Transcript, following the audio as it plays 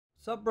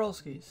Sup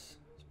broskis,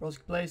 it's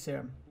BroskiPlays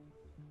here.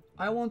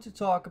 I want to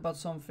talk about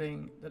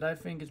something that I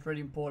think is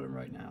really important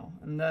right now,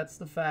 and that's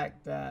the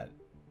fact that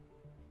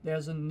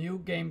there's a new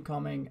game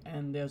coming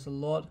and there's a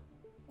lot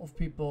of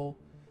people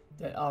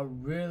that are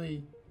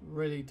really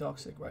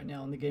toxic right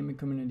now in the gaming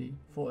community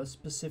for a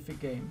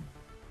specific game.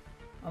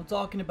 I'm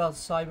talking about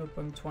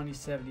Cyberpunk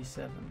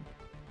 2077.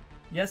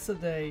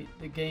 Yesterday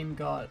the game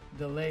got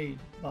delayed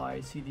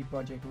by CD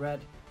Projekt Red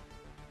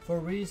for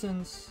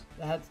reasons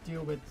that had to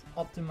deal with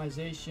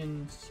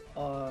optimizations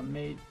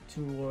made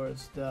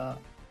towards the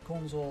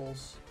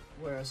consoles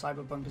where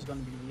Cyberpunk is going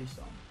to be released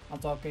on. I'm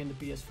talking the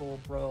PS4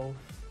 Pro,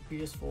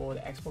 PS4, the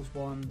Xbox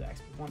One, the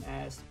Xbox One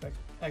S, the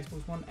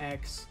Xbox One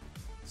X,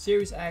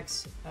 Series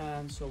X,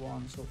 and so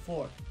on and so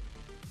forth.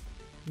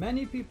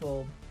 Many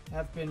people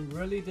have been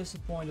really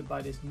disappointed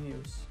by this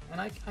news,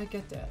 and I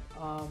get that.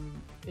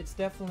 It's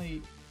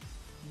definitely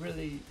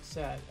really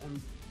sad,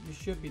 and you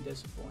should be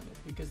disappointed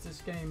because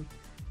this game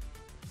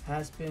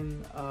has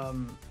been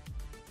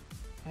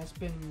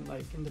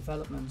like in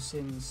development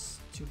since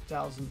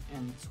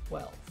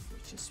 2012,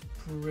 which is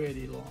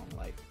pretty long.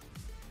 Like,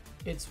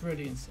 it's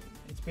really insane.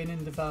 It's been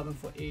in development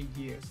for 8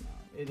 years now.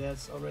 It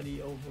has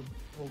already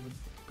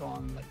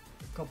overgone like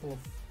a couple of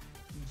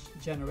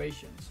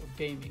generations of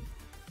gaming,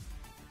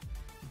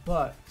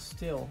 but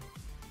still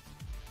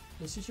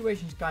the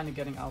situation is kind of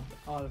getting out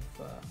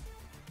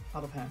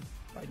of hand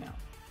right now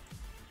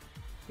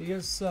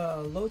because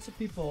loads of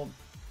people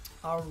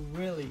are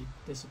really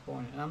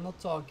disappointed. And I'm not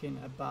talking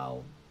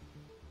about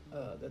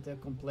that they're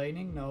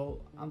complaining. No,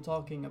 I'm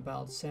talking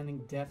about sending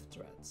death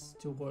threats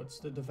towards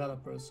the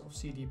developers of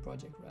CD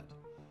Projekt Red.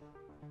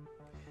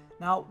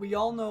 Now, we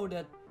all know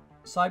that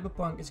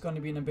Cyberpunk is going to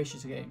be an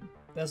ambitious game.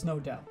 There's no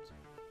doubt.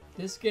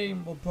 This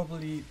game will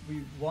probably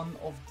be one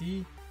of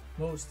the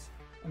most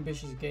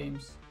ambitious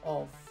games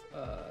of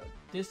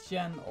this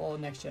gen or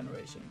next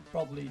generation.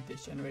 Probably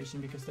this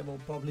generation, because there will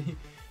probably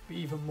be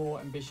even more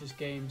ambitious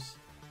games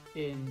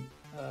in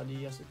the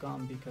years to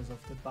come because of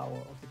the power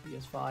of the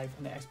PS5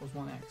 and the Xbox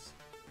One X.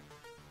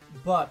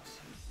 But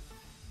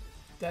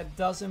that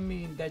doesn't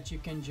mean that you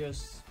can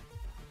just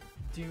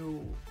do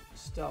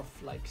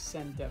stuff like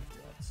send death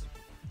threats.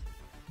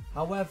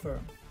 However,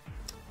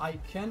 I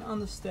can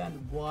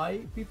understand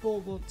why people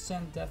would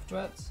send death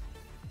threats,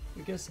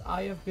 because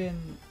I have been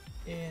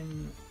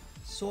in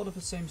sort of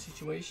the same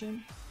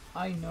situation.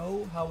 I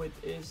know how it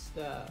is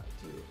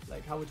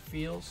how it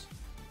feels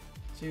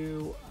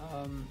to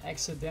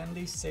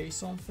accidentally say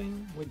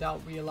something without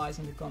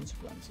realizing the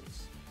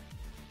consequences.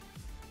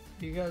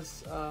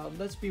 Because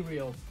let's be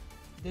real,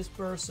 this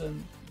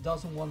person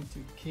doesn't want to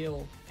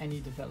kill any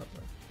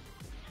developer.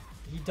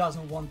 He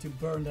doesn't want to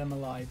burn them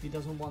alive. He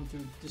doesn't want to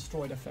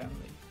destroy their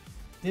family.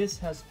 This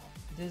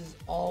is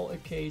all a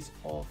case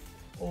of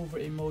over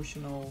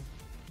emotional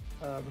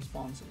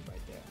responses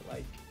right there.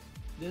 Like,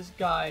 this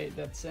guy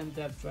that sent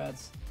death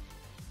threats,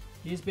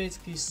 he's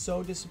basically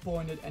so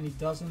disappointed and he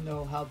doesn't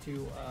know how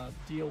to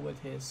deal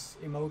with his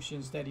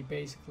emotions, that he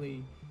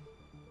basically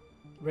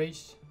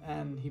raged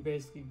and he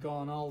basically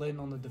gone all in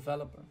on the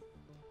developer.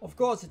 Of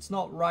course, it's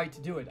not right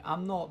to do it.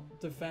 I'm not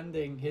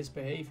defending his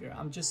behavior.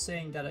 I'm just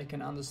saying that I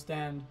can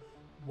understand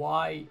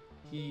why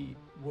he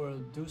will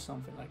do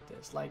something like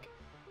this. Like,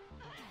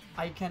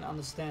 I can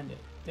understand it.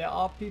 There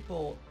are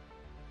people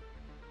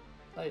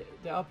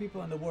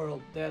in the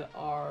world that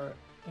are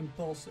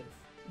impulsive,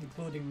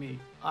 including me.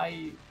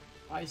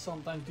 I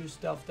sometimes do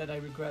stuff that I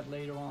regret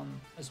later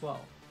on as well.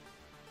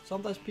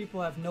 Sometimes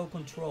people have no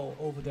control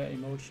over their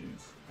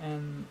emotions,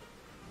 and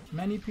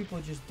many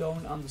people just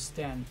don't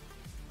understand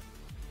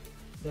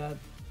that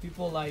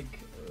people like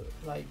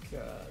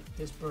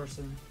this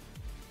person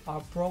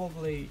are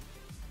probably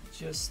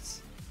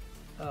just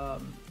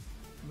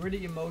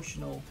really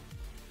emotional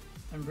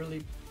and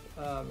really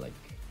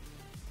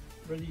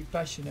really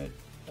passionate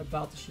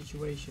about the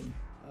situation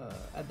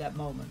at that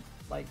moment.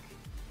 Like,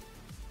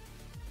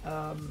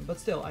 but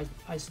still,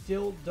 I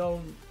still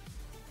don't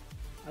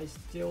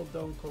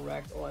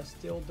correct, or I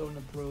still don't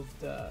approve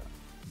the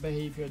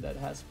behavior that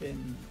has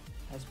been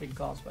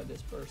caused by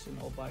this person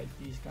or by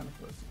these kind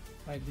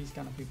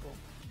of people.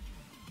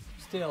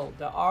 Still,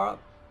 there are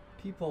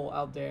people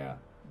out there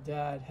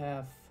that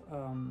have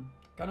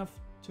kind of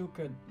took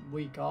a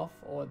week off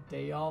or a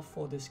day off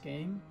for this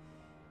game.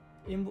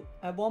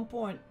 At one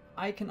point,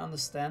 I can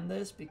understand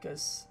this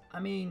because, I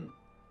mean,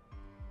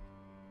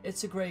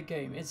 it's a great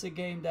game. It's a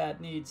game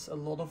that needs a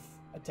lot of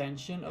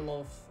attention, a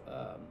lot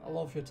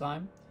of your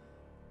time.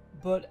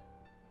 But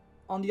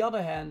on the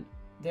other hand,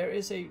 there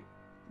is a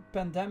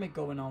pandemic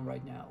going on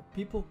right now.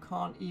 People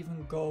can't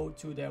even go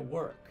to their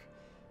work.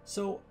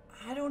 So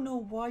I don't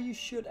know why you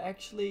should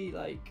actually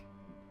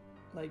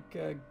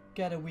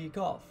get a week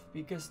off,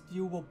 because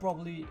you will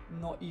probably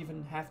not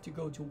even have to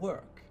go to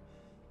work,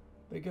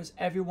 because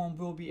everyone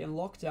will be in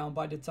lockdown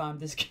by the time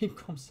this game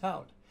comes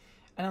out.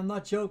 And I'm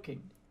not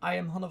joking. I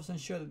am 100%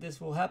 sure that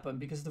this will happen,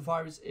 because the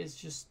virus is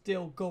just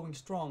still going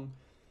strong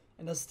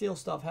and there's still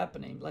stuff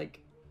happening.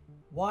 Like,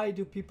 why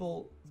do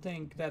people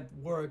think that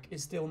work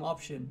is still an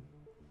option?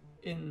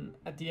 in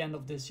at the end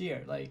of this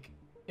year. Like,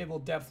 it will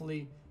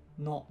definitely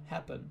not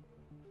happen.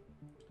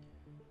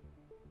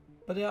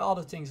 But there are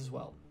other things as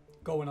well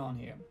going on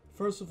here.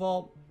 First of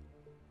all,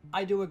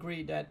 I do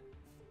agree that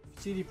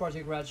CD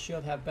Projekt Red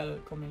should have better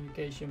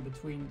communication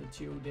between the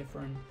two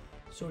different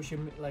social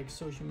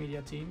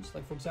media teams.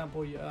 Like, for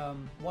example,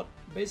 what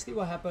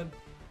happened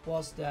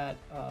was that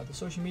the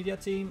social media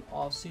team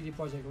of CD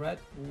Projekt Red,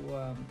 who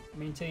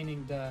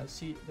maintaining the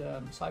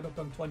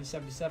Cyberpunk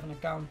 2077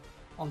 account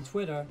on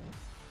Twitter,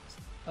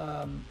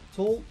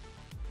 told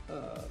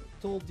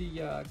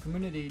the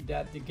community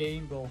that the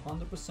game will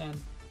 100%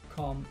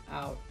 come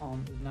out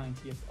on the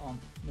 90th of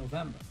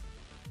November.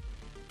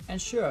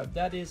 And sure,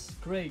 that is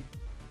great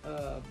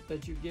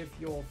that you give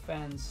your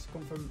fans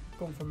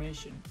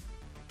confirmation.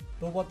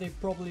 But what they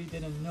probably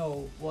didn't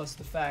know was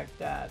the fact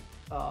that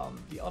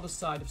the other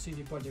side of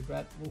CD Projekt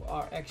Red, who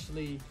are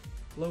actually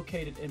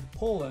located in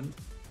Poland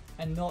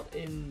and not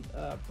in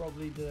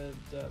probably the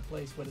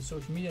place where the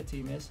social media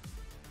team is,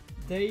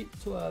 they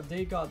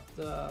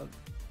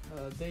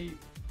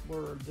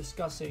were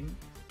discussing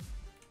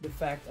the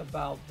fact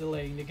about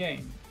delaying the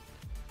game,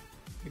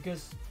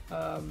 because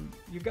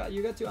you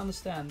got to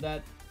understand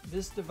that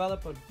this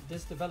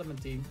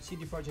development team,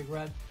 CD Projekt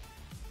Red,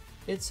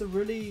 it's a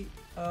really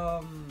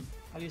how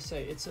do you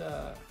say, it's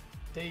a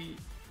they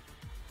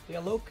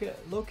are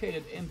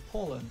located in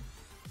Poland,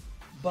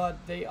 but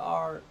the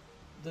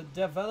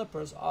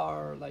developers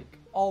are like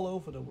all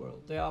over the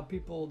world. There are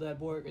people that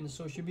work in the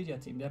social media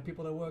team, there are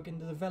people that work in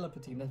the developer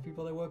team, there are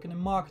people that work in the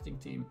marketing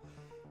team.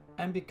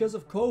 And because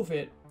of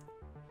COVID,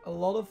 a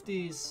lot of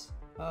these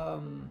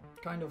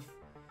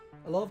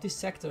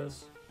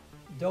sectors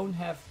don't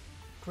have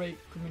great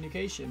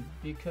communication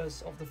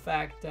because of the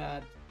fact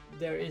that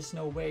there is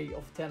no way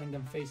of telling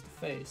them face to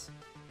face.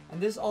 And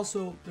this is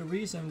also the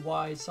reason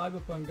why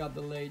Cyberpunk got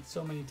delayed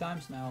so many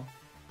times now.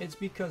 It's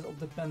because of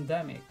the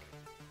pandemic.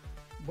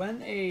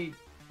 When a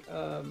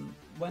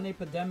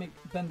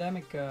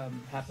pandemic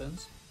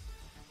happens,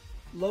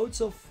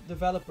 loads of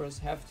developers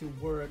have to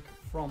work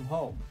from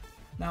home.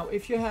 Now,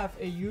 if you have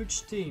a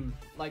huge team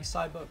like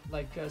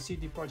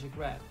CD Projekt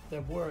Red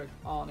that work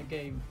on a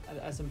game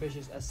as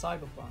ambitious as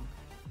Cyberpunk,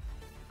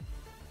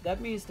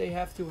 that means they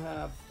have to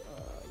have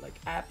like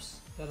apps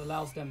that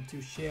allows them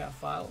to share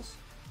files.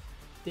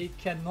 They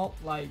cannot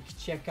like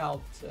check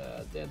out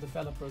their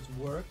developers'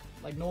 work.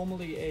 Like,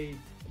 normally a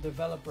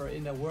developer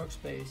in their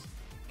workspace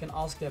can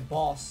ask their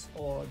boss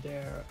or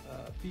their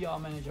PR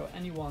manager or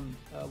anyone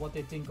what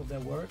they think of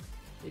their work.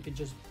 They can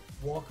just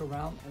walk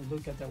around and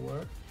look at their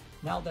work.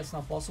 Now that's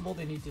not possible.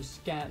 They need to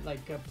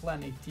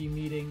plan a team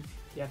meeting.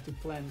 They have to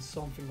plan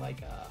something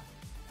like a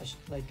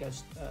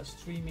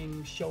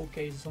streaming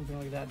showcase or something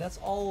like that. That's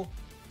all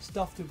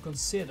stuff to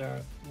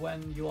consider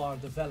when you are a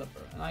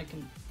developer, and I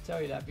can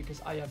tell you that because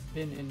I have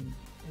been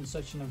in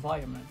such an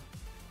environment.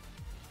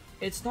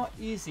 It's not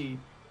easy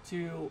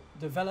to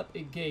develop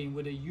a game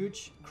with a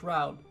huge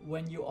crowd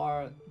when you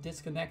are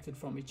disconnected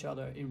from each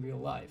other in real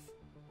life.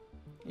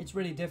 It's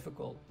really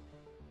difficult,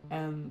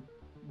 and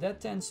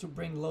that tends to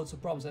bring loads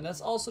of problems. And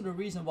that's also the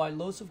reason why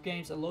loads of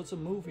games and loads of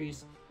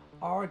movies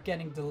are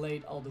getting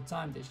delayed all the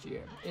time this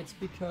year. It's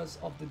because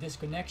of the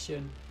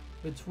disconnection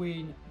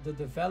between the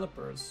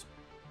developers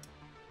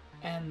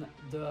and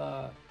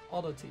the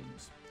other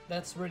teams.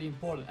 That's really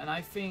important, and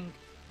I think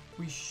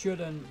we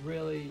shouldn't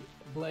really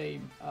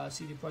blame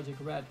CD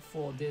Projekt Red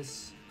for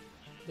this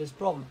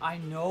problem. I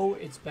know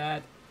it's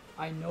bad.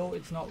 I know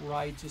it's not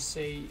right to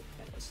say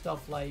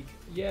stuff like,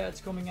 yeah, it's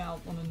coming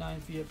out on the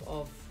 90th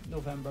of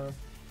November.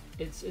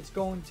 It's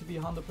going to be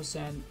 100%,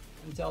 and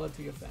tell it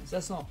to your fans.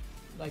 That's not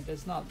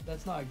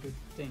a good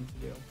thing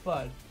to do.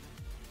 But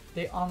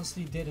they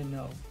honestly didn't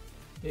know.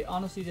 They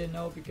honestly didn't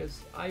know,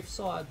 because I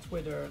saw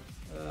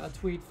a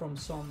tweet from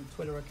some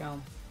Twitter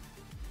account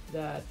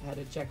that had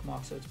a check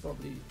mark, so it's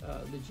probably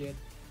legit.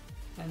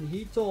 And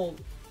he told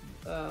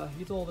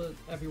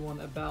everyone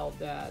about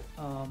that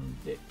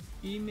the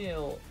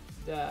email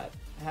that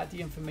had the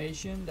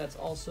information, that's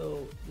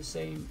also the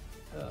same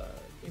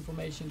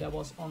information that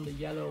was on the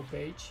yellow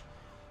page,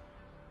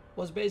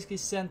 was basically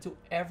sent to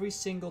every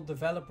single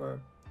developer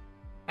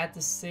at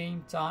the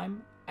same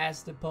time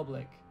as the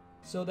public.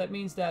 So that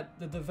means that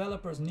the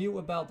developers knew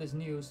about this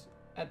news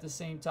at the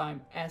same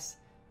time as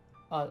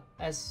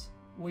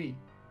we,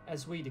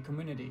 the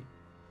community.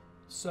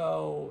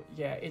 So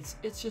yeah,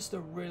 it's just a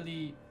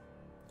really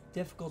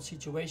difficult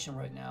situation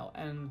right now,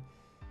 and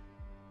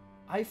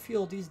I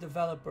feel these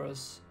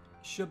developers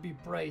should be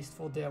praised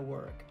for their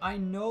work. I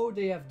know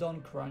they have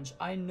done crunch.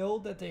 I know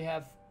that they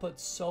have put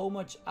so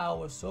much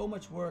hours, so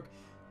much work,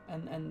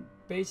 and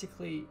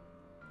basically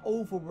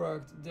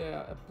overworked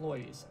their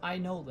employees. I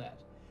know that.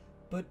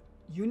 But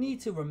you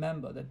need to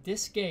remember that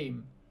this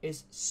game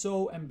is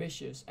so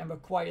ambitious and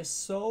requires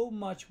so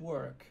much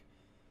work.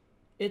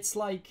 It's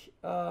like,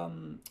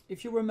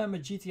 if you remember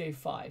GTA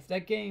 5,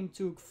 that game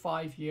took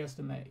 5 years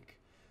to make.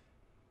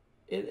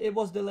 It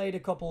was delayed a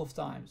couple of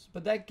times,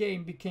 but that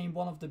game became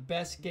one of the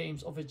best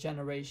games of its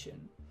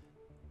generation.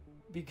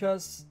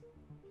 Because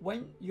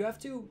when you have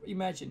to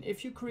imagine,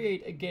 if you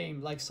create a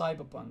game like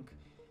Cyberpunk,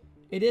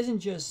 it isn't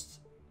just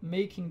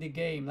making the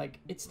game. Like,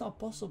 it's not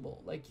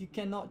possible. Like, you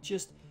cannot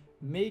just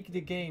make the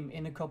game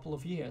in a couple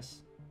of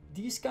years.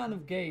 These kind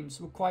of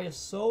games require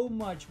so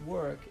much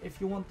work.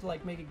 If you want to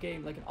like make a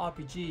game like an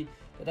RPG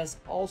that has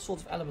all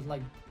sorts of elements,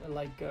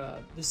 like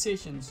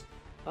decisions,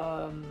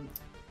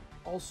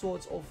 all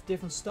sorts of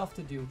different stuff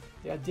to do.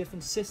 There are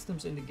different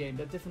systems in the game.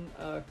 There are different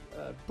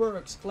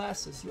perks,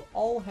 classes. You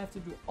all have to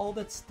do all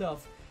that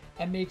stuff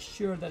and make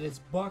sure that it's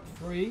bug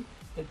free,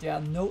 that there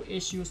are no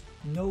issues,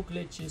 no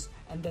glitches,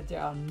 and that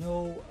there are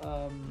no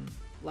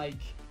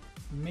like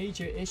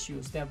major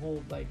issues that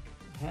will like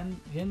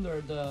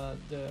hinder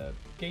the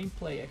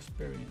gameplay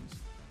experience,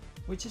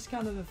 which is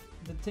kind of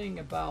the thing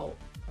about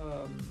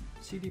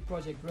CD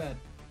Projekt Red.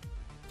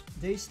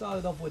 They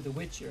started off with The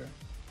Witcher,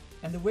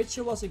 and The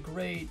Witcher was a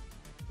great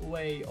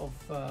way of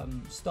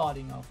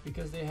starting off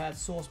because they had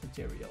source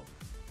material.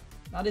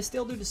 Now they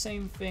still do the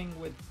same thing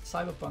with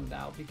Cyberpunk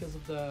now because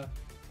of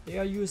they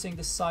are using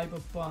the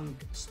Cyberpunk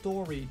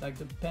story, like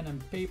the pen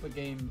and paper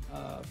game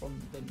from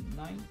the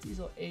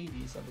 90s or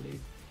 80s, I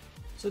believe.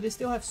 So they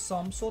still have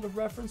some sort of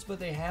reference, but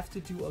they have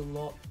to do a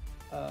lot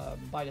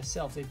by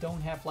themselves. They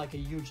don't have like a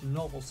huge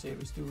novel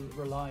series to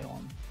rely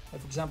on.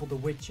 Like for example, The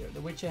Witcher.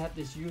 The Witcher had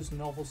this huge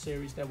novel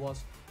series that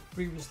was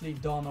previously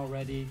done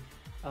already,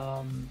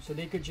 so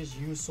they could just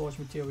use source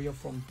material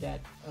from that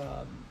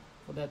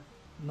for that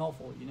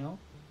novel, you know.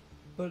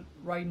 But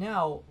right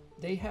now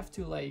they have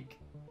to like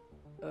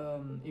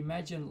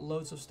imagine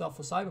loads of stuff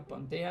for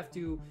Cyberpunk. They have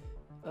to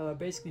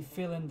basically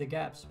fill in the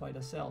gaps by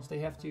themselves. They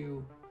have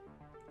to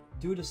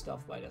do the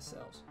stuff by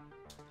themselves.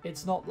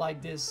 It's not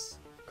like this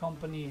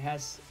company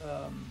has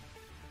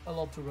a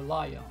lot to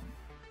rely on.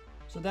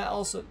 So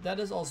that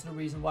is also the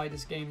reason why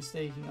this game is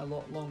taking a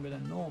lot longer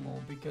than normal,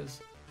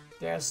 because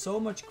there's so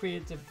much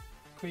creative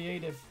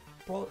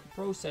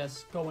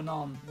process going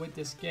on with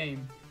this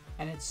game,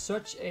 and it's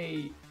such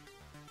a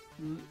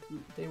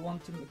they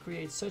want to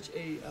create such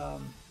a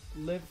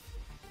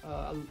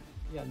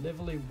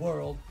lively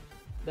world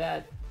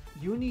that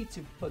you need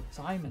to put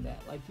time in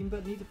that. Like you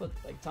need to put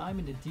like time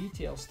in the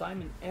details,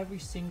 time in every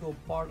single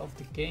part of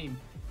the game.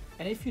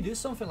 And if you do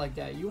something like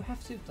that, you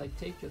have to like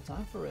take your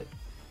time for it.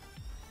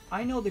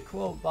 I know the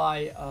quote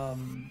by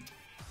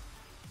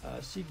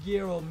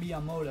Shigeru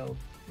Miyamoto,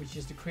 which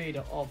is the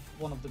creator of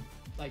one of the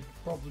like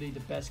probably the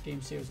best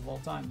game series of all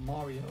time,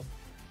 Mario,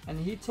 and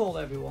he told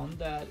everyone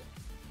that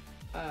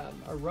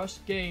a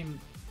rushed game,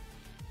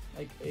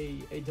 like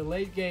a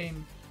delayed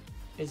game,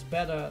 is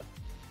better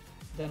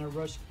than a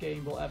rushed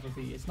game will ever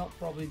be. It's not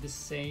probably the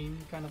same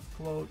kind of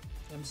quote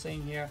I'm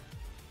saying here,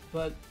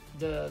 but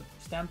the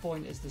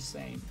standpoint is the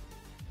same.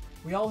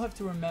 We all have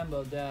to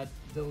remember that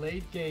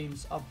delayed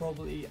games are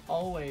probably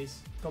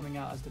always coming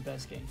out as the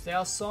best games. There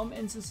are some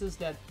instances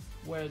that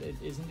where it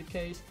isn't the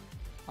case.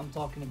 I'm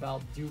talking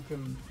about Duke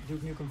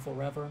Nukem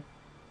Forever.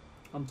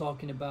 I'm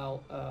talking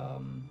about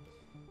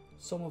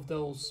some of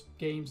those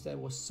games that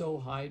were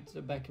so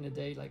hyped back in the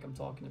day. Like I'm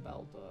talking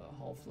about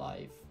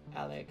Half-Life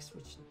Alyx,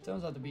 which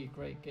turns out to be a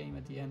great game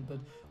at the end, but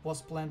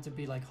was planned to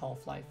be like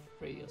Half-Life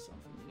 3 or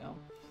something, you know.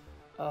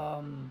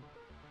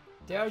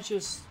 There are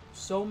just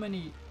so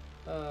many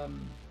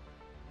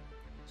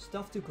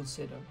stuff to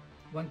consider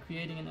when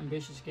creating an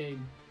ambitious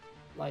game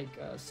like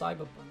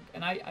Cyberpunk,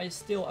 and I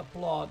still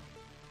applaud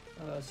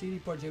CD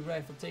Projekt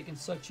Red for taking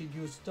such a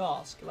huge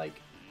task. Like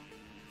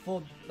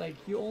for like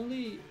you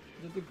only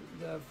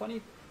the funny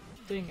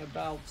thing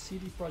about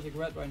CD Projekt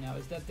Red right now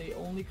is that they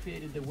only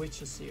created the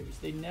Witcher series.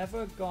 They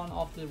never gone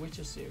off the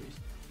Witcher series,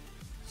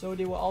 so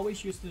they were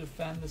always used to the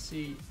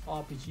fantasy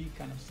RPG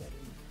kind of setting.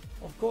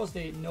 Of course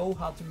they know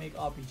how to make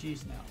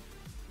RPGs now,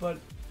 but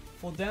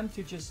for them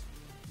to just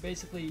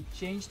basically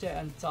change their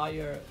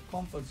entire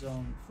comfort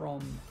zone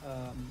from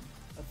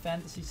a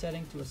fantasy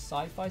setting to a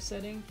sci-fi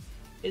setting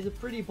is a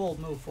pretty bold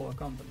move for a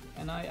company,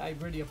 and I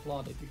really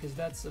applaud it, because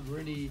that's a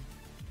really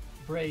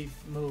brave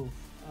move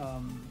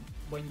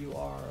when you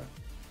are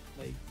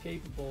like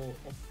capable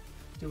of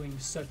doing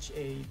such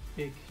a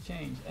big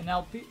change. And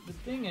now the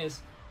thing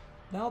is,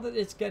 now that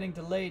it's getting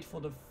delayed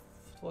for the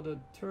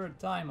third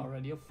time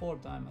already, or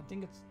fourth time, I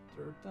think it's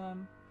third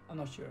time, I'm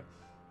not sure,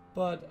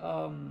 but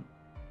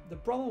the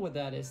problem with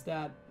that is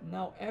that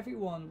now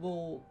everyone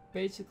will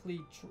basically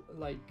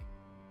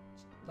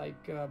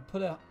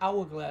put an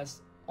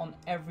hourglass on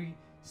every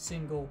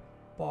single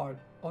part.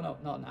 Oh no,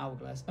 not an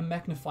hourglass, a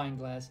magnifying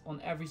glass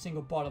on every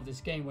single part of this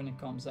game when it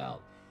comes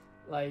out.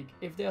 Like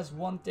if there's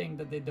one thing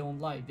that they don't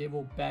like, they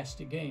will bash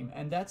the game,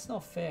 and that's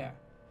not fair.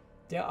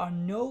 There are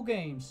no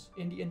games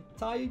in the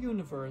entire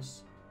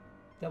universe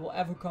that will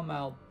ever come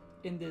out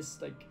in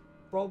this like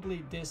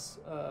probably this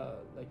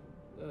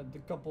the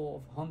couple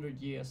of 100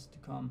 years to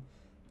come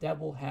that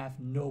will have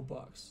no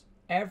bugs.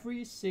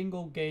 Every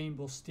single game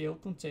will still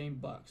contain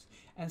bugs,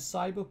 and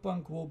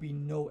Cyberpunk will be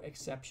no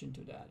exception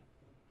to that.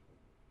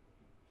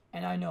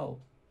 And I know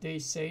they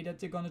say that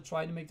they're gonna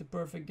try to make the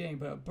perfect game,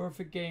 but a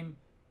perfect game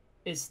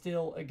is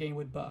still a game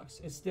with bugs.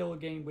 It's still a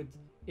game with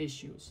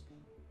issues.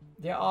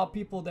 there are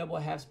people that will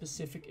have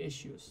specific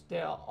issues.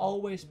 There are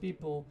always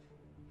people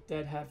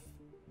that have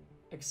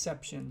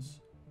exceptions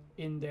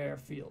in their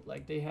field.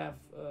 Like they have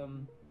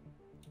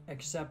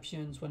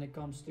exceptions when it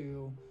comes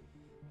to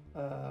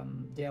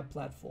their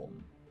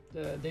platform.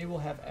 They will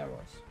have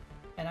errors.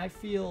 And I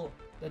feel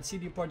that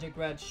CD Projekt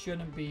Red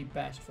shouldn't be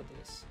bashed for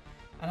this.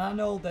 And I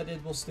know that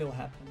it will still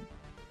happen.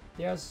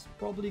 There's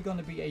probably going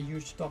to be a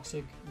huge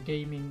toxic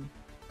gaming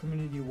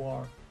community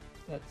war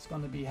that's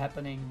going to be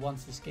happening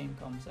once this game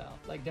comes out.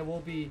 Like there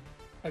will be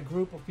a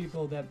group of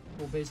people that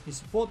will basically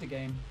support the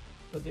game,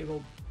 but they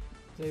will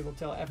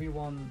tell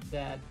everyone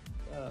that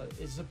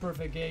it's a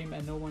perfect game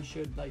and no one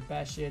should like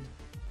bash it.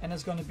 And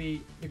there's going to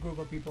be the group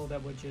of people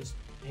that would just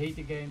hate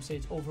the game, say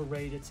it's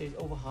overrated, say it's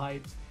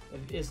overhyped, that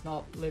it is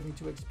not living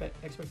to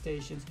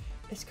expectations.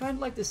 It's kind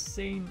of like the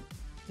same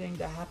thing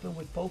that happened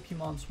with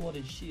Pokemon Sword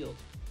and Shield.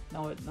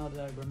 Now that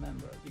I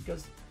remember,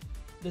 because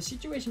the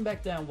situation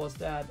back then was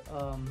that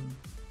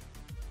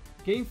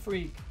Game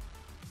Freak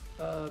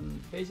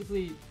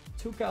basically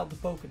took out the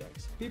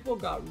Pokédex. People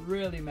got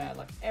really mad,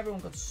 like everyone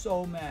got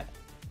so mad.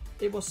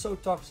 It was so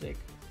toxic.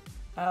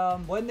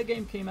 When the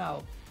game came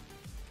out,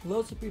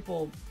 lots of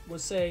people were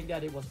saying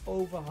that it was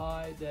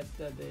overhyped,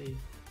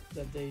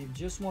 that they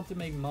just want to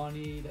make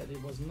money, that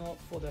it was not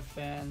for their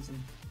fans, and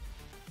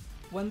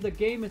when the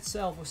game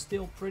itself was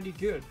still pretty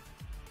good.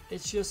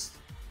 It's just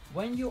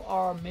when you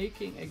are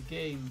making a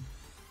game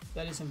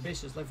that is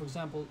ambitious, like for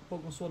example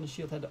Pokemon Sword and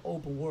Shield had the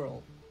open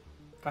world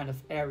kind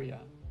of area,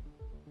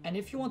 and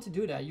if you want to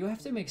do that, you have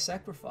to make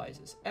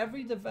sacrifices.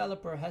 Every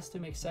developer has to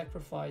make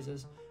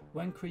sacrifices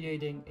when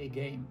creating a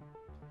game.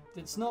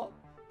 There's no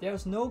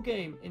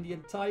game in the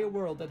entire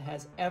world that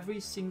has every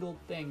single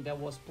thing that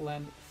was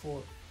planned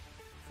for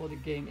the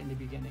game in the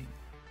beginning,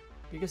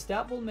 because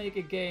that will make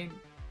a game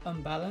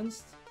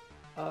unbalanced,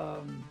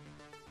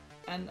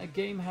 and a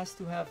game has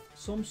to have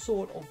some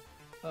sort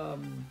of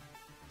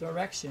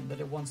direction that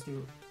it wants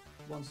to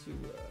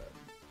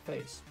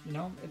face. You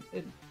know,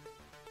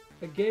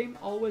 a game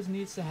always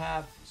needs to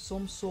have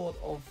some sort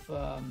of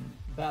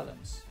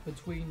balance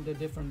between the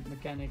different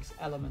mechanics,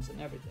 elements, and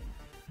everything.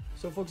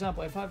 So for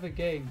example, if I have a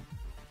game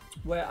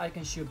where I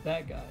can shoot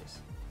bad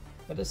guys,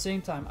 but at the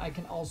same time I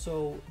can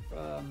also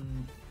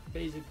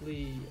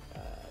basically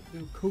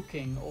do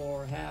cooking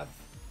or have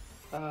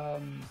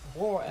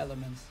horror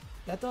elements,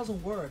 that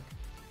doesn't work,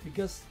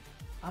 because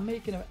I'm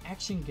making an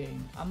action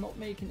game. I'm not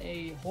making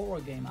a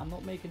horror game. I'm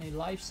not making a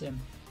life sim.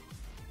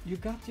 You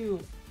got to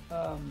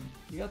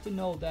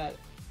know that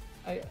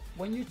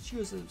when you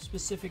choose a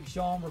specific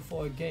genre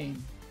for a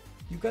game,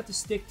 you got to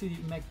stick to the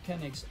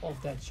mechanics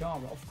of that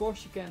genre. Of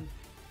course, you can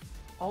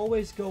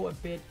always go a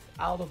bit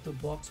out of the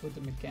box with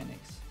the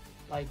mechanics.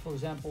 Like for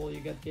example, you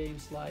get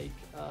games like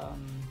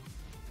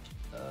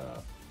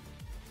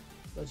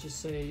let's just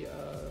say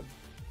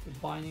The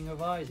Binding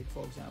of Isaac,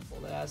 for example.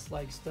 That has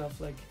like stuff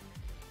like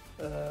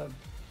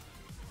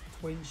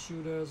twin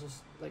shooters, or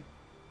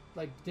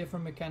like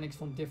different mechanics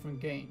from different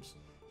games.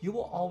 You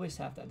will always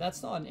have that.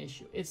 That's not an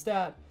issue. It's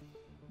that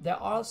there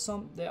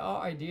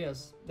are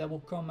ideas that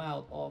will come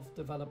out of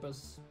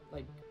developers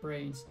like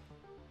brains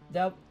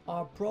that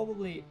are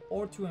probably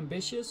or too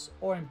ambitious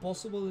or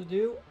impossible to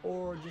do,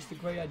 or just a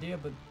great idea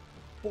but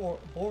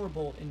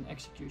horrible in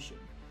execution.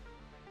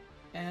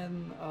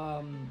 And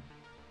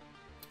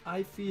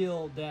I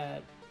feel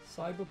that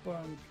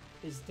Cyberpunk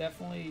is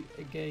definitely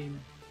a game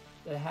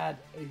that had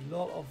a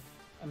lot of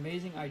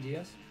amazing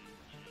ideas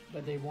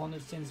that they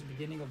wanted since the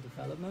beginning of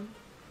development,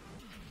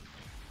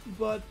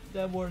 but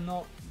that were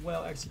not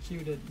well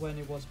executed when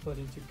it was put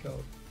into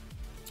code.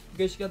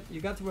 Because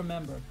you got to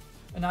remember,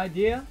 an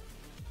idea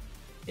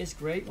is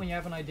great. When you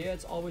have an idea,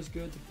 it's always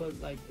good to put,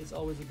 like, it's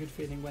always a good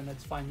feeling when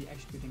it's finally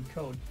executed in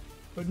code.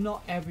 But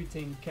not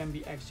everything can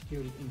be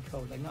executed in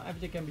code. Like, not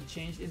everything can be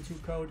changed into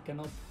code.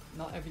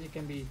 Not everything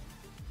can be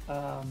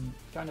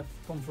kind of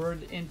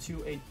converted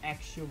into an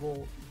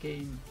actual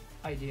game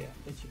idea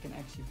that you can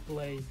actually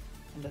play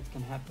and that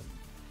can happen.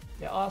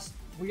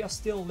 We are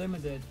still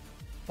limited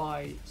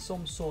by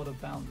some sort of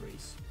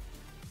boundaries,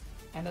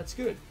 and that's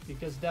good,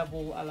 because that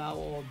will allow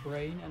our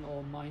brain and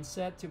our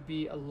mindset to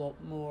be a lot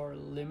more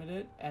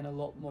limited and a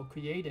lot more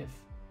creative,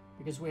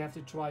 because we have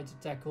to try to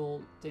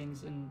tackle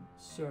things in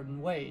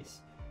certain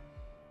ways.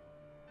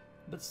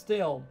 But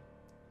still,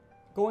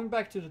 going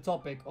back to the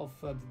topic of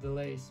the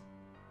delays,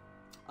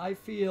 I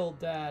feel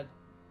that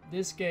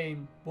this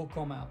game will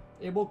come out.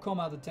 It will come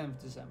out the 10th of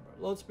December.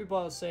 Lots of people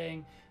are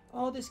saying,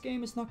 oh, this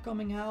game is not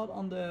coming out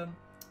on the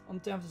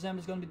 10th of December.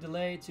 It's going to be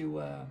delayed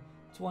to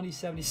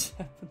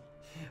 2077,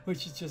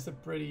 which is just a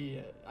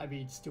pretty,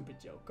 stupid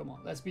joke. Come on,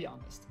 let's be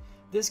honest.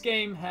 This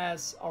game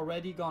has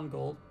already gone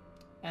gold,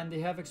 and they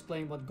have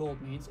explained what gold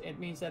means. It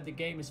means that the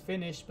game is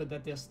finished, but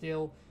that they're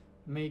still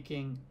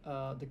making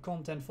the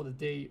content for the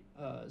day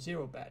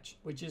 0 patch,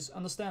 which is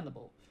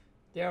understandable.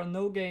 There are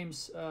no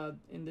games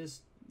in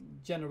this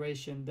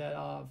generation that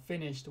are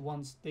finished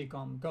once they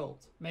come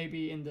gold.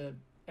 Maybe in the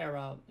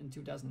era in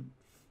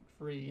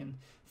 2003 and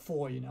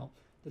 4, you know,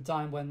 the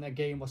time when a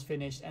game was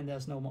finished and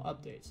there's no more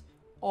updates.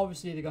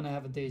 obviously they're gonna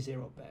have a day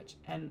zero patch,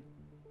 and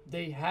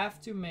they have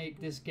to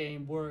make this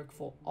game work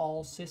for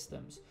all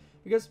systems.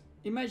 Because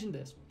imagine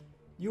this,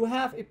 you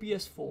have a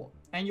PS4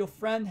 and your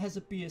friend has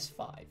a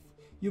PS5.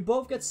 You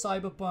both get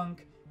Cyberpunk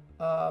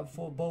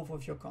for both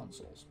of your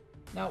consoles.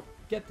 Now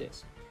get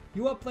this,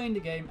 you are playing the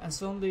game and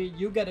suddenly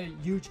you get a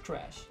huge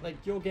crash. Like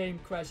your game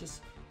crashes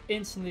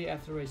instantly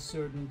after a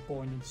certain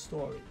point in the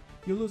story.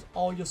 You lose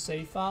all your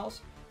save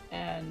files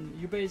and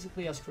you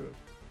basically are screwed.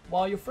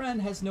 While your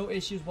friend has no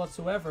issues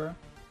whatsoever,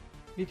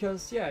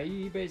 because yeah,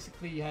 he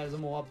basically has a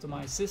more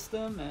optimized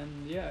system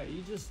and yeah,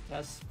 he just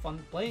has fun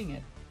playing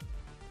it.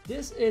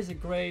 This is a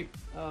great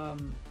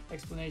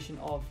explanation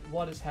of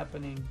what is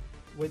happening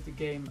with the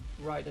game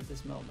right at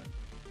this moment.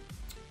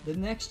 The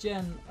next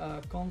gen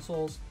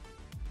consoles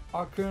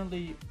are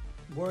currently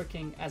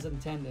working as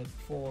intended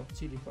for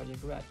CD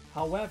Projekt Red.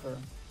 However,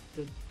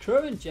 the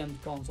current gen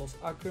consoles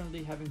are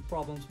currently having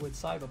problems with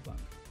Cyberpunk.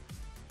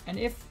 And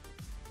if,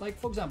 like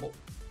for example,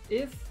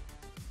 if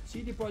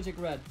CD Projekt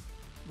Red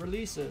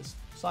releases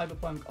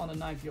Cyberpunk on the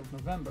 19th of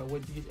November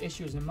with these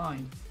issues in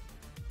mind,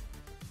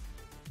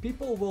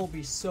 people will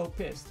be so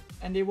pissed,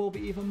 and they will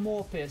be even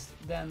more pissed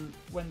than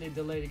when they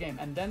delay the game.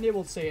 And then they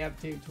will say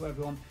to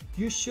everyone,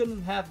 you should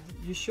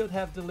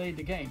have delayed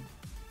the game.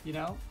 You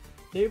know,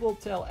 they will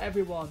tell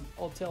everyone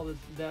or tell the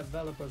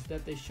developers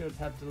that they should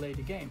have delayed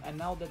the game. And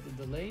now that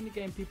they're delaying the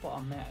game, people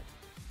are mad.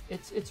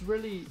 It's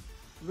really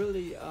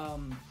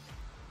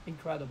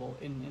incredible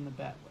in a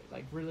bad way.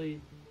 Like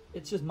really,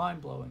 it's just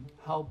mind-blowing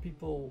how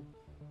people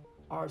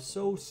are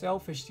so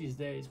selfish these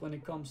days when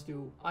it comes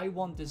to, I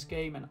want this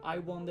game and I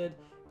want it,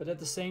 but at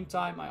the same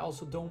time I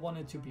also don't want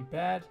it to be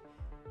bad.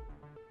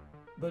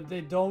 But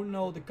they don't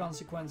know the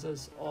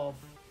consequences of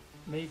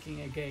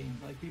making a game.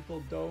 Like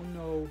people don't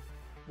know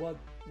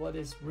what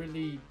is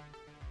really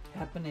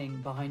happening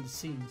behind the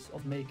scenes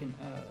of making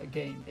a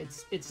game.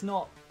 It's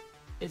not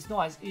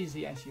as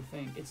easy as you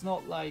think. It's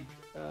not like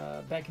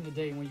back in the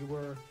day when you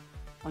were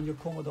on your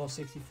Commodore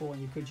 64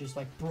 and you could just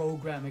like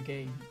program a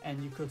game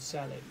and you could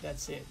sell it.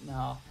 That's it.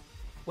 Now,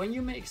 when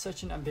you make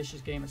such an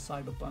ambitious game as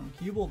Cyberpunk,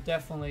 you will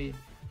definitely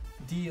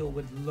deal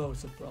with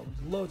loads of problems,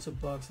 loads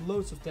of bugs,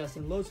 loads of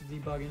testing, loads of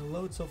debugging,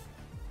 loads of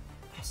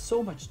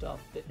so much stuff.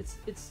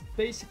 It's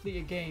basically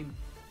a game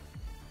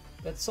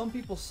that some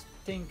people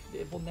think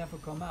it will never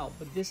come out,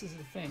 but this is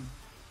the thing.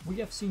 We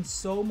have seen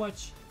so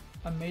much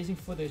amazing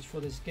footage for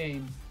this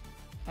game,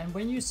 and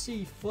when you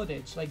see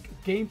footage, like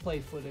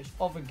gameplay footage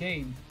of a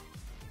game,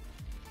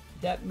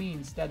 that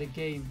means that a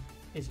game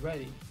is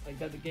ready, like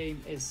that the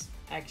game is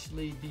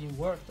actually being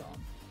worked on.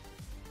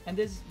 And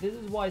this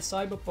is why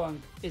Cyberpunk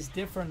is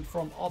different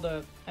from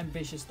other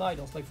ambitious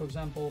titles. Like for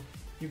example,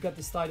 you got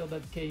this title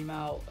that came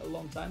out a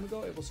long time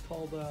ago. It was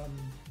called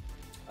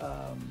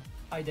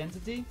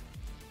Identity.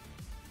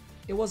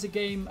 It was a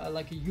game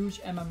like a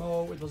huge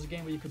MMO. It was a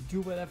game where you could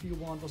do whatever you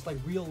want. It was like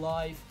real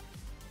life.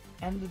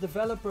 And the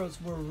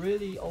developers were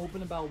really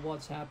open about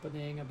what's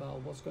happening,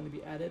 about what's going to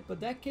be added. But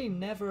that game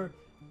never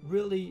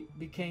really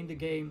became the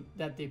game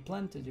that they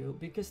planned to do,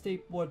 because they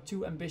were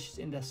too ambitious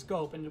in their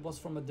scope, and it was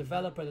from a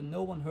developer that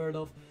no one heard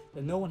of,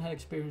 that no one had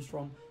experience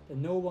from, that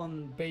no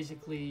one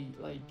basically,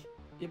 like,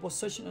 it was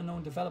such an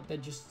unknown developer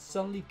that just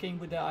suddenly came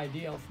with the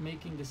idea of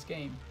making this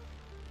game.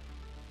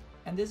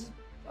 And this is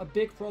a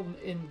big problem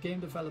in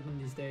game development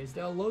these days.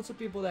 There are loads of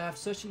people that have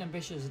such an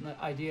ambitious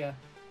idea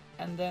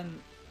and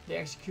then they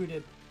execute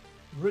it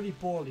really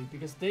poorly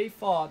because they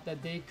thought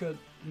that they could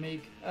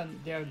make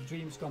their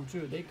dreams come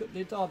true.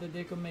 They thought that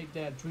they could make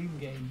their dream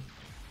game,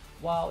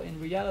 while in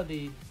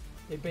reality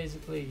they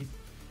basically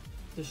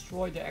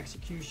destroyed their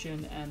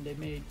execution and they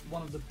made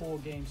one of the poor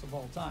games of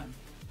all time.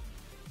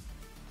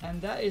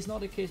 And that is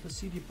not the case with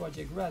CD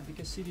Projekt Red,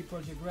 because CD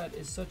Projekt Red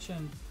is such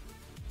an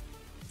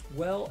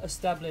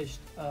well-established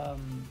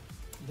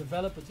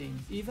developer team.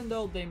 Even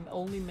though they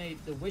only made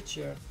The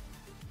Witcher,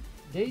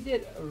 they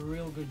did a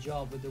real good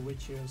job with The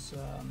Witcher's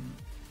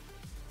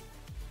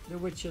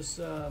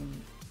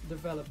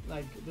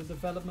the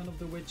development of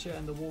The Witcher,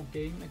 and the whole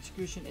game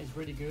execution is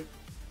really good.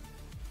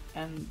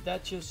 And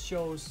that just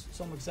shows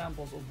some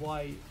examples of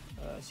why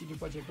CD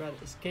Projekt Red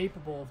is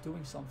capable of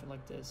doing something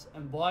like this,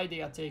 and why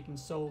they are taking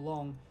so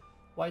long,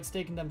 why it's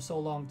taking them so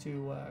long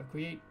to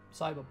create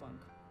Cyberpunk.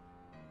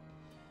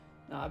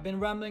 Now, I've been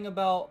rambling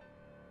about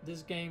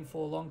this game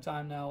for a long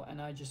time now, and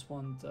I just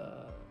want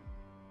to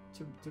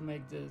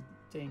make the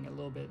thing a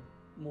little bit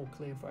more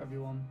clear for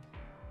everyone.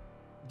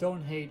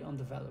 Don't hate on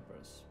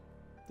developers.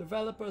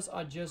 Developers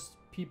are just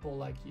people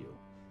like you.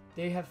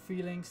 They have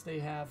feelings, they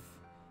have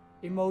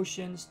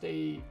emotions,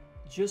 they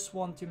just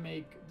want to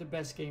make the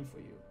best game for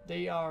you.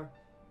 They are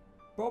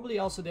probably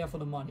also there for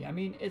the money. I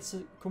mean, it's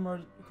a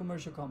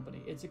commercial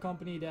company. It's a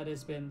company that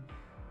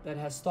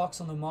has stocks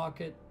on the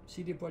market.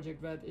 CD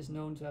Projekt Red is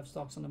known to have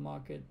stocks on the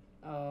market,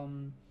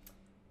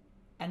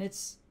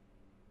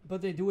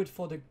 but they do it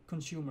for the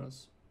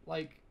consumers.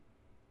 Like,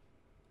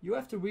 you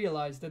have to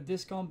realize that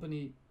this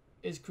company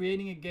is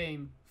creating a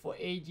game for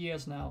 8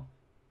 years now,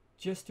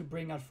 just to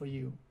bring out for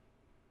you.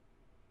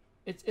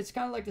 It's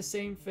kind of like the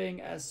same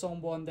thing as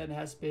someone that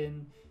has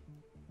been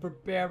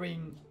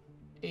preparing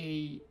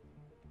a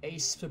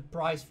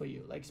surprise for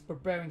you, like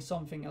preparing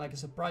something like a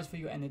surprise for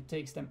you, and it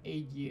takes them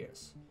 8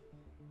 years.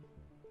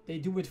 They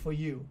do it for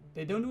you.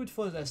 They don't do it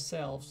for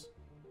themselves.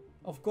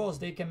 Of course,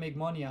 they can make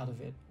money out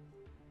of it,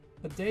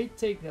 but they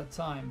take their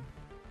time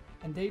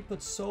and they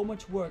put so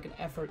much work and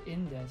effort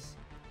in this,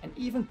 and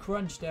even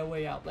crunch their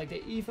way out. Like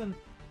they even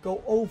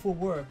go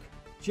overwork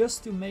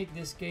just to make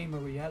this game a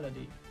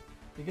reality,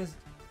 because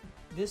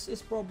this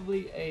is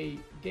probably a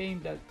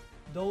game that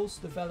those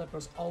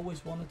developers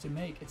always wanted to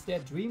make. It's their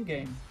dream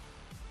game.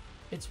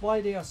 It's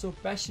why they are so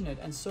passionate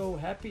and so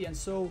happy and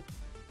so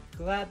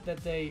glad that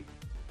they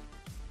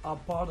are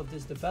part of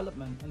this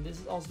development. And this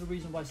is also the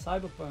reason why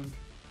Cyberpunk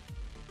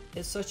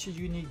is such a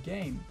unique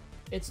game.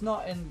 It's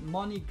not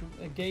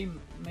a game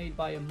made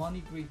by a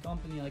money-greedy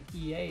company like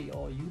EA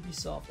or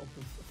Ubisoft or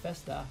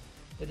Bethesda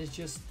that is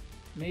just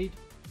made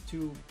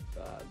to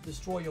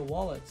destroy your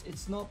wallets.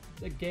 It's not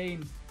a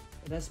game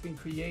that has been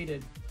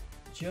created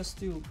just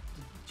to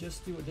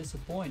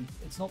disappoint.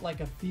 It's not like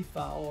a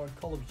FIFA or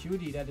Call of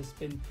Duty that has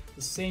been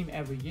the same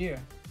every year.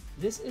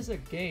 This is a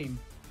game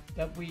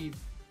that we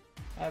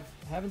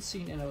haven't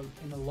seen in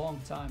a long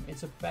time.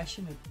 It's a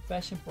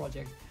passion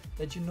project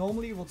that you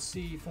normally would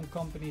see from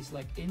companies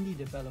like indie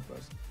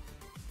developers.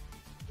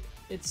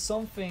 It's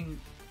something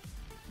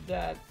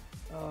that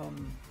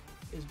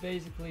is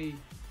basically,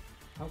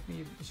 how can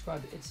you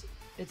describe it?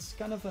 It's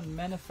kind of a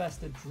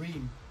manifested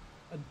dream,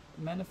 a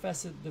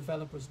manifested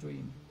developer's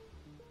dream.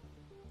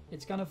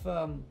 It's kind of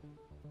how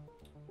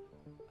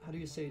do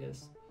you say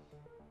this?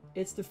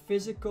 It's the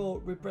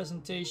physical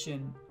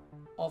representation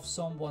of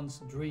someone's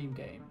dream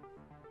game,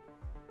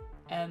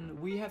 and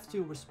we have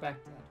to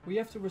respect that. We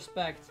have to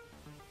respect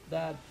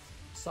that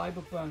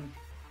Cyberpunk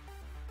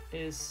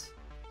is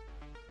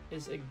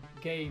a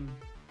game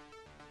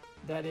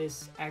that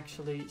is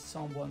actually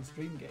someone's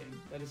dream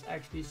game. That is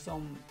actually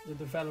the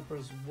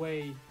developer's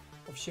way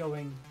of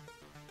showing,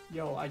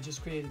 yo, I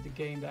just created the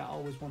game that I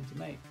always wanted to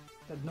make,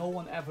 that no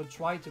one ever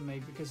tried to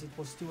make because it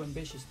was too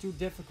ambitious, too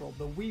difficult,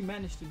 but we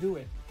managed to do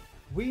it.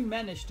 We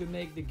managed to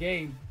make the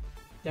game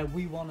that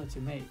we wanted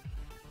to make.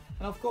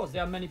 And of course,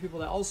 there are many people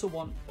that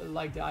also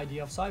like the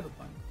idea of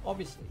Cyberpunk,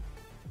 obviously.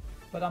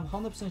 But I'm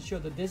 100% sure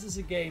that this is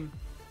a game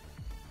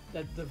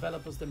that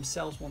developers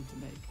themselves want to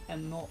make,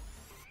 and not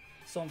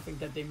something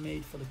that they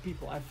made for the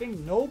people. I think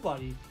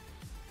nobody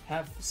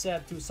have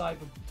said to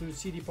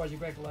CD Projekt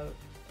Red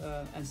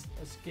and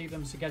gave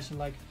them a suggestion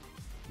like,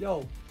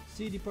 yo,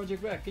 CD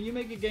Projekt Red, can you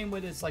make a game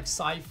where it's like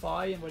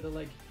sci-fi and where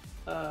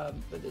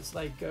but it's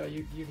like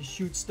you can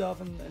shoot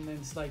stuff and then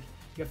it's like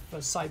you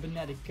have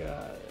cybernetic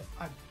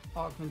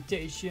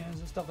augmentations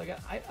and stuff like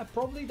that. I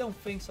probably don't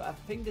think so. I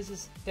think this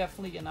is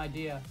definitely an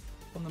idea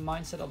from the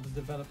mindset of the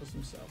developers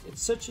themselves.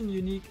 It's such a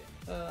unique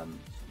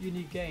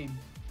game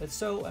that's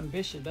so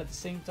ambitious, but at the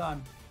same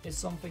time it's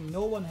something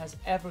no one has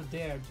ever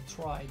dared to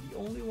try. The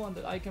only one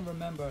that I can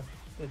remember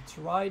that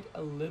tried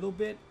a little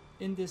bit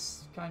in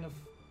this kind of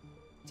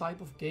type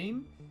of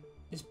game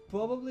is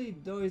probably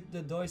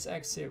the Deus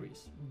Ex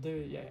series.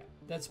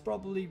 That's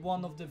probably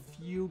one of the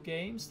few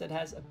games that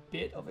has a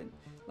bit of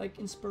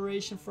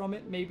inspiration from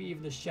it. Maybe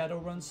even the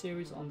Shadowrun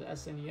series on the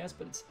SNES,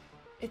 but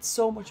it's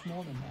so much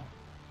more than that.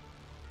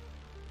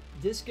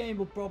 This game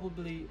will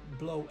probably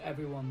blow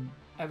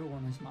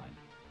everyone's mind.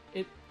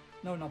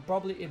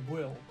 Probably it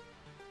will.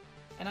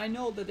 And I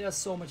know that there's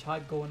so much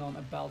hype going on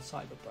about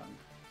Cyberpunk,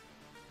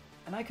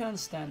 and I can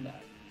understand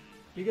that,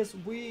 because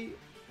we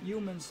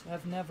humans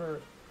have never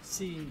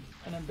seen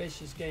an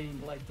ambitious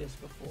game like this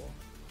before,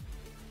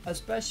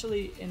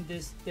 especially in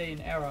this day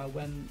and era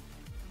when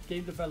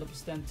game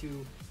developers tend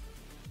to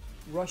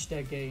rush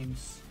their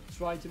games,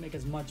 try to make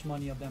as much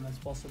money of them as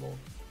possible.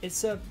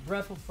 It's a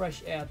breath of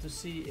fresh air to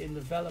see a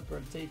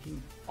developer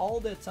taking all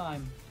their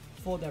time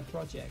for their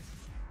project,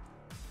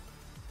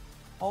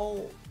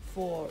 all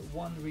for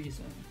one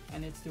reason,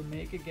 and it's to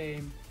make a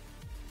game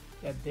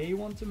that they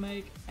want to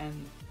make and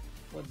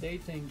what they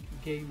think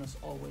gamers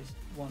always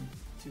want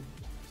to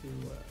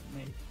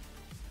make,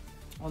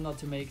 or not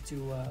to make,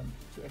 to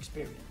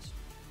experience.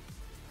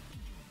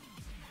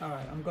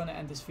 Alright, I'm gonna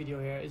end this video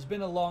here. It's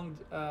been a long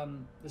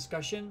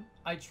discussion.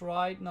 I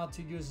tried not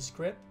to use a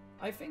script.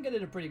 I think I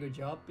did a pretty good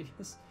job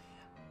because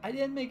I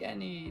didn't make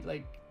any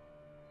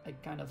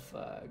kind of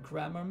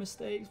grammar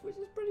mistakes, which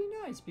is pretty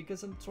nice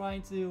because I'm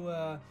trying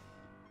to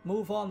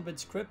move on with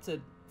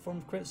scripted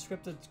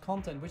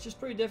content, which is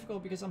pretty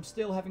difficult because I'm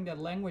still having that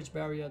language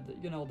barrier,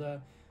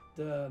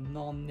 the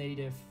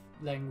non-native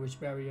language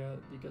barrier,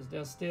 because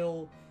there's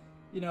still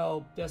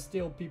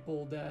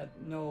people that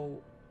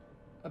know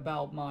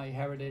about my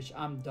heritage.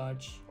 I'm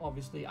Dutch,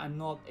 obviously. I'm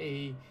not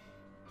a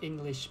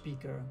English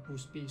speaker who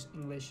speaks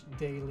English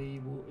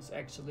daily, who is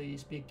actually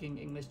speaking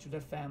English to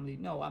their family.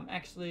 No, I'm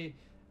actually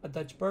a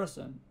Dutch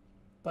person,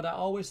 but I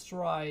always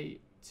try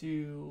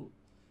to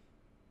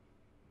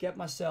get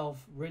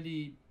myself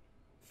really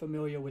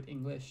familiar with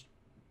English,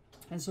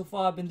 and so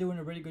far I've been doing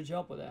a really good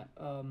job with that.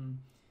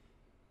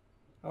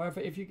 However,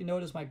 if you can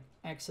notice my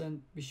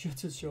accent, be sure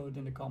to show it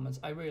in the comments.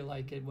 I really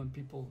like it when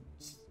people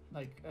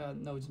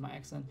knows my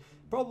accent.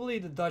 Probably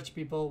the Dutch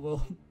people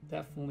will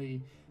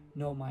definitely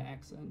know my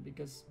accent,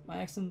 because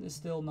my accent is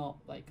still not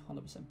like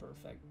 100%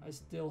 perfect. I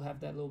still have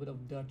that little bit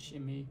of Dutch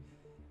in me,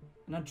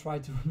 and I try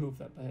to remove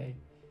that, but hey.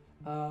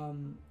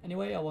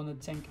 Anyway, I want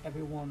to thank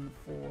everyone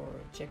for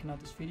checking out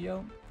this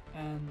video,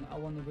 and I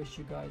want to wish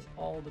you guys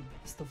all the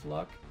best of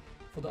luck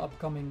for the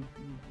upcoming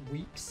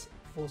weeks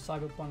for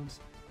Cyberpunk's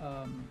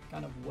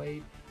kind of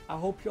wave. I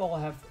hope you all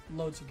have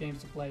loads of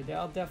games to play. There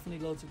are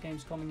definitely loads of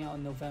games coming out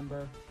in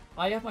November.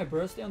 I have my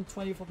birthday on the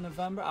 20th of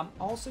November. I'm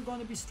also going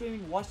to be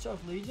streaming Watch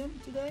Dogs Legion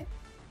today,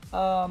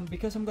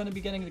 because I'm going to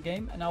be getting the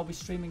game, and I'll be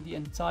streaming the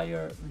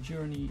entire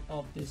journey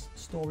of this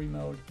story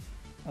mode.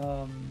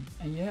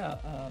 And yeah,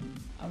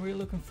 I'm really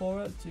looking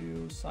forward to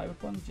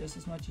Cyberpunk just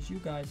as much as you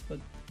guys, but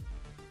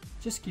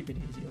just keep it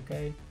easy,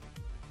 okay?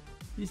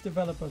 These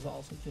developers are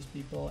also just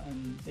people,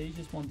 and they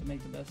just want to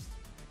make the best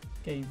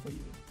game for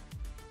you.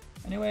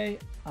 Anyway,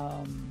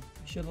 you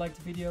should like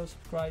the video,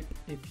 subscribe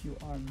if you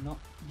are not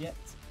yet,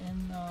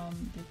 and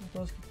this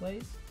was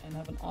BroskiPlays, and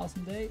have an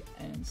awesome day,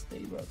 and stay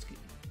broski.